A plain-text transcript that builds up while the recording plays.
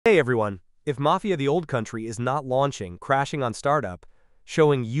Hey everyone, if Mafia the Old Country is not launching, crashing on startup,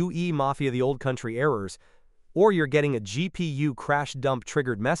 showing UE-Mafia the Old Country errors, or you're getting a GPU crash dump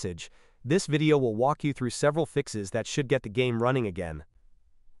triggered message, this video will walk you through several fixes that should get the game running again.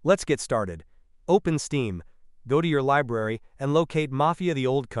 Let's get started. Open Steam, go to your library and locate Mafia the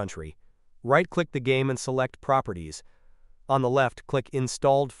Old Country. Right-click the game and select Properties. On the left, click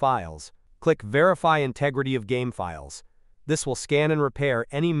Installed Files. Click Verify Integrity of Game Files. This will scan and repair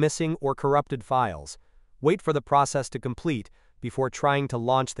any missing or corrupted files. Wait for the process to complete before trying to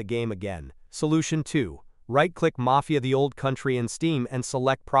launch the game again. Solution 2. Right-click Mafia the Old Country in Steam and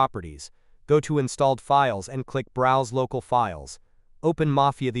select Properties. Go to Installed Files and click Browse Local Files. Open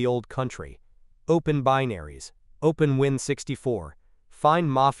Mafia the Old Country. Open Binaries. Open Win64. Find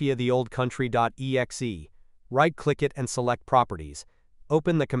MafiaTheOldCountry.exe. Right-click it and select Properties.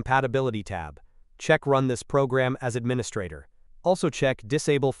 Open the Compatibility tab. Check Run this program as administrator. Also check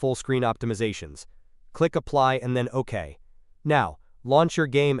Disable Full Screen Optimizations. Click Apply and then OK. Now, launch your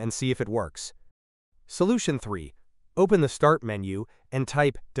game and see if it works. Solution 3. Open the Start menu and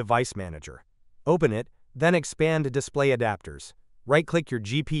type Device Manager. Open it, then expand Display Adapters. Right-click your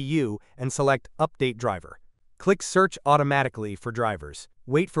GPU and select Update Driver. Click Search automatically for drivers.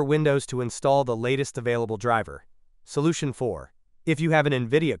 Wait for Windows to install the latest available driver. Solution 4. If you have an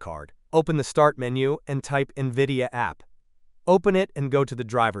NVIDIA card, open the Start menu and type NVIDIA App. Open it and go to the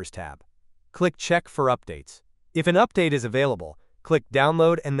Drivers tab. Click Check for Updates. If an update is available, click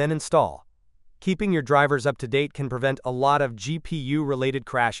Download and then Install. Keeping your drivers up to date can prevent a lot of GPU-related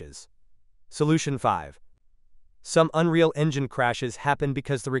crashes. Solution 5. Some Unreal Engine crashes happen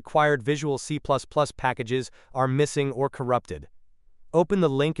because the required Visual C++ packages are missing or corrupted. Open the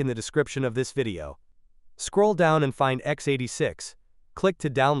link in the description of this video. Scroll down and find x86. Click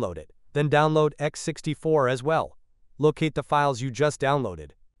to download it, then download x64 as well. Locate the files you just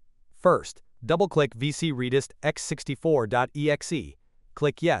downloaded. First, double-click vcredist x64.exe.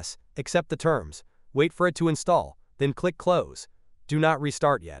 Click Yes, accept the terms. Wait for it to install, then click Close. Do not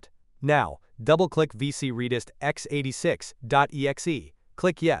restart yet. Now, double-click vcredist x86.exe.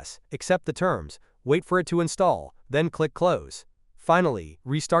 Click Yes, accept the terms. Wait for it to install, then click Close. Finally,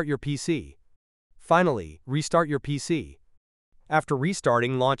 restart your PC. After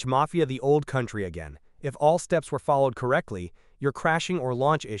restarting, launch Mafia the Old Country again. If all steps were followed correctly, your crashing or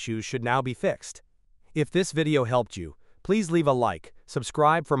launch issues should now be fixed. If this video helped you, please leave a like,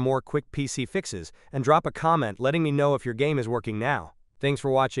 subscribe for more quick PC fixes, and drop a comment letting me know if your game is working now. Thanks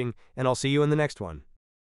for watching, and I'll see you in the next one.